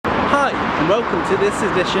Hi, and welcome to this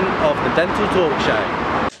edition of the Dental Talk Show.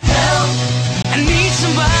 Help! I need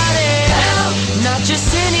somebody. Help! Not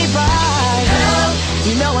just anybody. Help!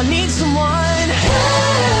 You know I need someone. Help!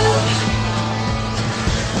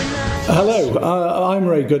 Hello, I'm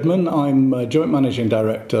Ray Goodman. I'm Joint Managing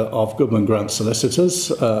Director of GoodmanGrant Solicitors,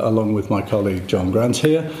 along with my colleague John Grant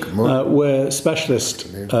here. We're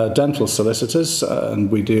specialist dental solicitors,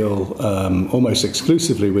 and we deal almost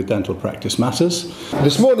exclusively with dental practice matters.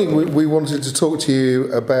 This morning we wanted to talk to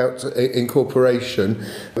you about incorporation,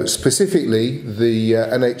 specifically the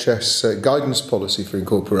NHS guidance policy for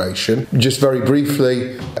incorporation. Just very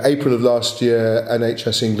briefly, April of last year,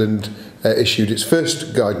 NHS England issued its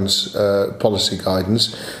first guidance, policy guidance.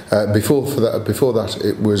 Before that,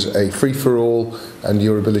 it was a free-for-all, and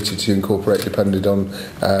your ability to incorporate depended on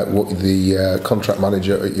what the contract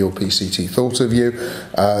manager at your PCT thought of you.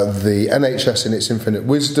 The NHS, in its infinite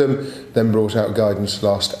wisdom, then brought out guidance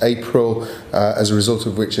last April, as a result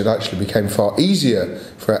of which it actually became far easier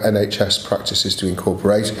for NHS practices to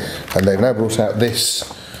incorporate, and they've now brought out this,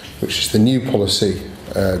 which is the new policy.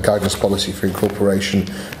 Guidance policy for incorporation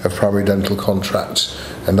of primary dental contracts,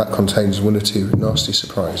 and that contains one or two nasty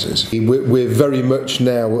surprises. We're very much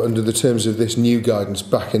now, under the terms of this new guidance,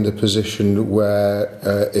 back in the position where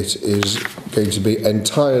it is going to be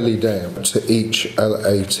entirely down to each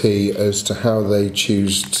LAT as to how they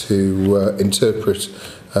choose to interpret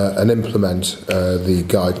and implement the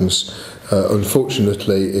guidance.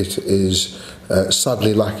 Unfortunately, it is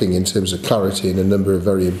sadly lacking in terms of clarity in a number of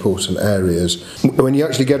very important areas. When you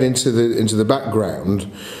actually get into the background,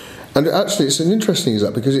 and actually it's an interesting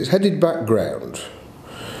example because it's headed background,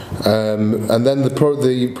 and then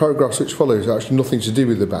the paragraphs which follow is actually nothing to do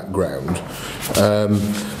with the background.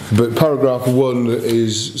 But paragraph 1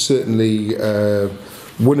 is certainly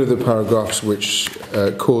one of the paragraphs which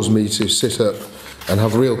caused me to sit up and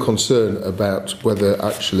have real concern about whether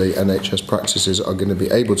actually NHS practices are going to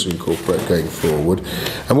be able to incorporate going forward.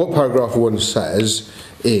 And what paragraph 1 says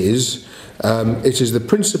is, it is the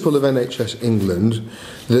principle of NHS England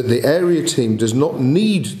that the area team does not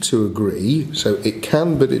need to agree, so it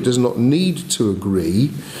can but it does not need to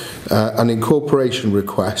agree, an incorporation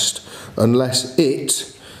request unless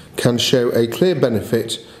it can show a clear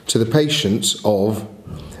benefit to the patients of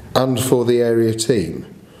and for the area team.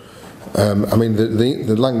 I mean,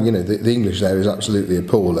 the English there is absolutely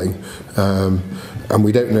appalling, and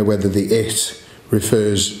we don't know whether the it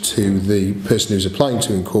refers to the person who's applying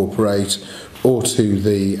to incorporate, or to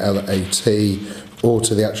the LAT, or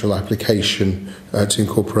to the actual application to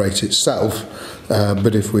incorporate itself.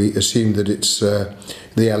 But if we assume that it's the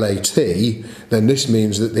LAT, then this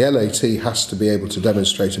means that the LAT has to be able to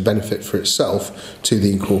demonstrate a benefit for itself to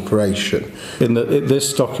the incorporation.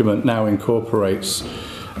 This document now incorporates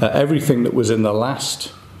everything that was in the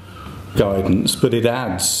last guidance, but it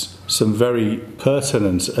adds some very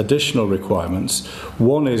pertinent additional requirements.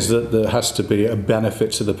 One is that there has to be a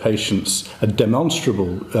benefit to the patients, a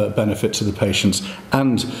demonstrable benefit to the patients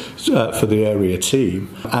and for the area team.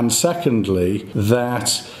 And secondly,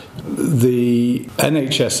 that the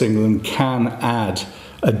NHS England can add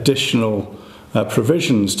additional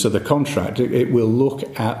provisions to the contract. It will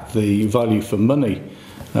look at the value for money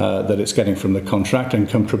that it's getting from the contract and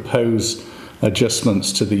can propose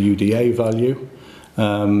adjustments to the UDA value.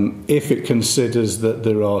 If it considers that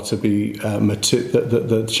there are to be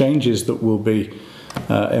the changes that will be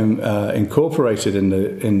incorporated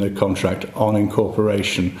in the contract on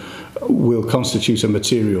incorporation will constitute a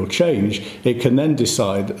material change, it can then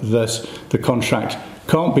decide that the contract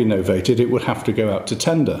can't be novated, it would have to go out to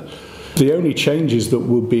tender. The only changes that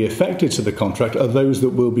will be affected to the contract are those that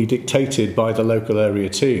will be dictated by the local area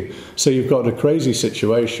team. So you've got a crazy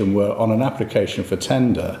situation where on an application for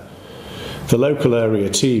tender, the local area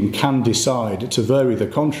team can decide to vary the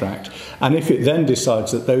contract, and if it then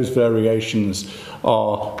decides that those variations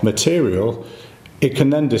are material, it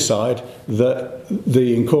can then decide that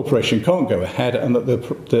the incorporation can't go ahead and that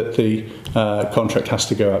the contract has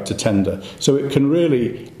to go out to tender. So it can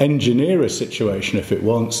really engineer a situation, if it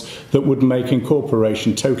wants, that would make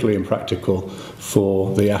incorporation totally impractical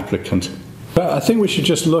for the applicant. But I think we should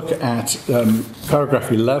just look at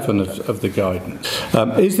paragraph 11 of the guidance.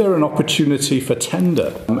 Is there an opportunity for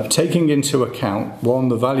tender? Taking into account, 1,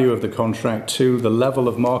 the value of the contract, 2, the level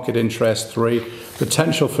of market interest, 3,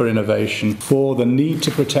 potential for innovation, 4, the need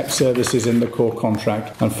to protect services in the core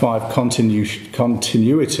contract, and 5,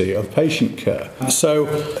 continuity of patient care. So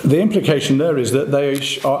the implication there is that they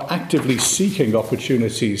are actively seeking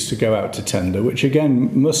opportunities to go out to tender, which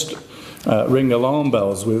again must ring alarm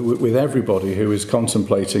bells with everybody who is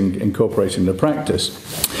contemplating incorporating the practice.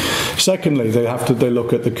 Secondly, they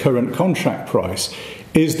look at the current contract price.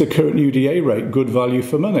 Is the current UDA rate good value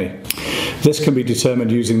for money? This can be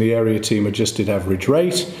determined using the area team adjusted average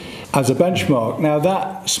rate as a benchmark. Now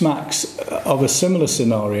that smacks of a similar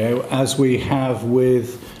scenario as we have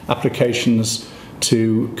with applications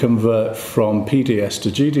to convert from PDS to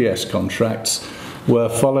GDS contracts. We're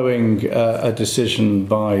following a decision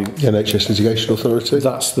by the NHS Litigation Authority.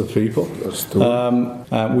 That's the people. That's the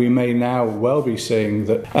one. We may now well be seeing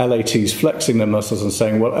that LATs flexing their muscles and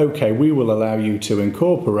saying, well, okay, we will allow you to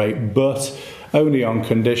incorporate, but only on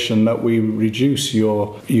condition that we reduce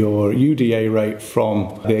your UDA rate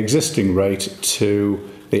from the existing rate to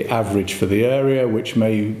the average for the area, which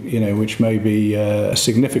may be a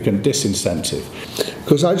significant disincentive.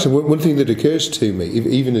 Because actually, one thing that occurs to me,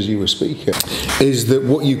 even as you were speaking, is that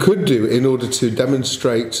what you could do in order to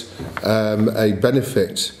demonstrate a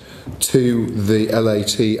benefit to the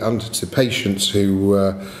LAT and to patients who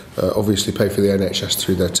obviously pay for the NHS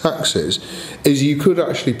through their taxes, is you could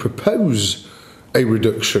actually propose a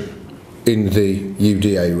reduction in the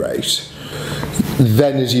UDA rate.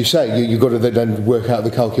 Then, as you say, you've got to then work out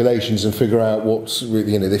the calculations and figure out what's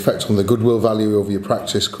the effect on the goodwill value of your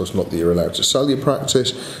practice, of course not that you're allowed to sell your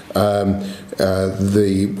practice, what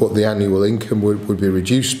the annual income would be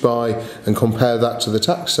reduced by, and compare that to the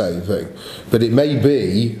tax saving. But it may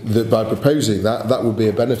be that by proposing that would be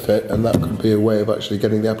a benefit, and that could be a way of actually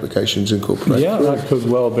getting the applications incorporated. Yeah, that could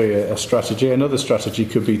well be a strategy. Another strategy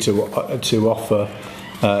could be to offer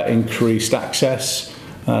increased access,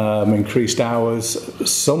 increased hours,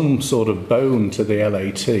 some sort of bone to the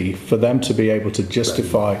LAT for them to be able to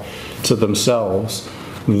justify to themselves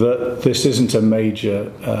that this isn't a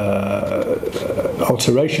major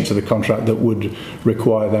alteration to the contract that would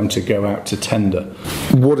require them to go out to tender.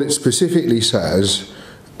 What it specifically says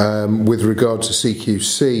with regard to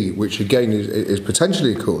CQC, which again is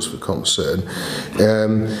potentially a cause for concern,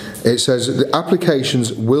 it says that the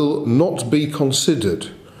applications will not be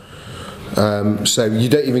considered. So you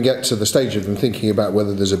don't even get to the stage of them thinking about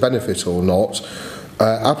whether there's a benefit or not.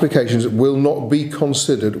 Applications will not be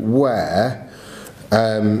considered where,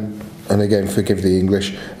 and again forgive the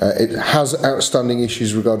English, it has outstanding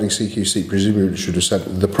issues regarding CQC, presumably it should have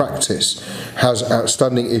said the practice, has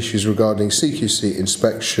outstanding issues regarding CQC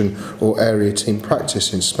inspection or area team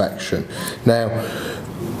practice inspection. Now,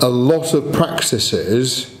 a lot of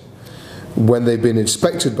practices, when they've been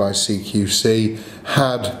inspected by CQC,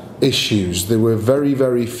 had issues. There were very,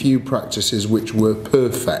 very few practices which were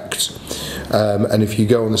perfect. And if you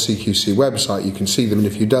go on the CQC website, you can see them. And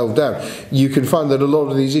if you delve down, you can find that a lot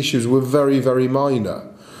of these issues were very, very minor.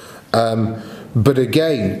 But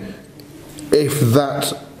again, if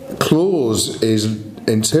that clause is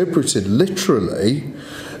interpreted literally,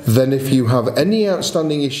 then if you have any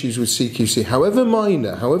outstanding issues with CQC, however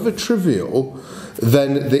minor, however trivial,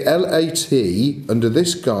 then the LAT, under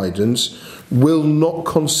this guidance, will not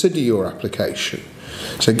consider your application.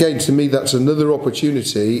 So again, to me, that's another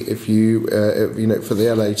opportunity if you, for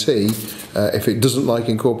the LAT, if it doesn't like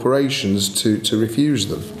incorporations, to refuse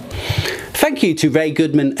them. Thank you to Ray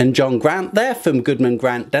Goodman and John Grant there from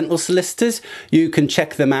GoodmanGrant Dental Solicitors. You can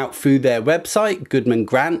check them out through their website,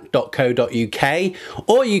 goodmangrant.co.uk,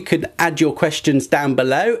 or you can add your questions down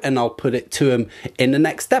below and I'll put it to them in the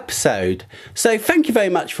next episode. So thank you very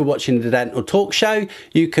much for watching the Dental Talk Show.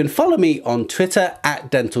 You can follow me on Twitter at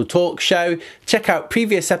Dental Talk Show. Check out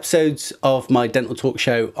previous episodes of my Dental Talk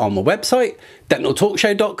Show on my website,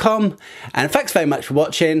 dentaltalkshow.com. And thanks very much for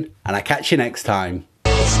watching, and I'll catch you next time.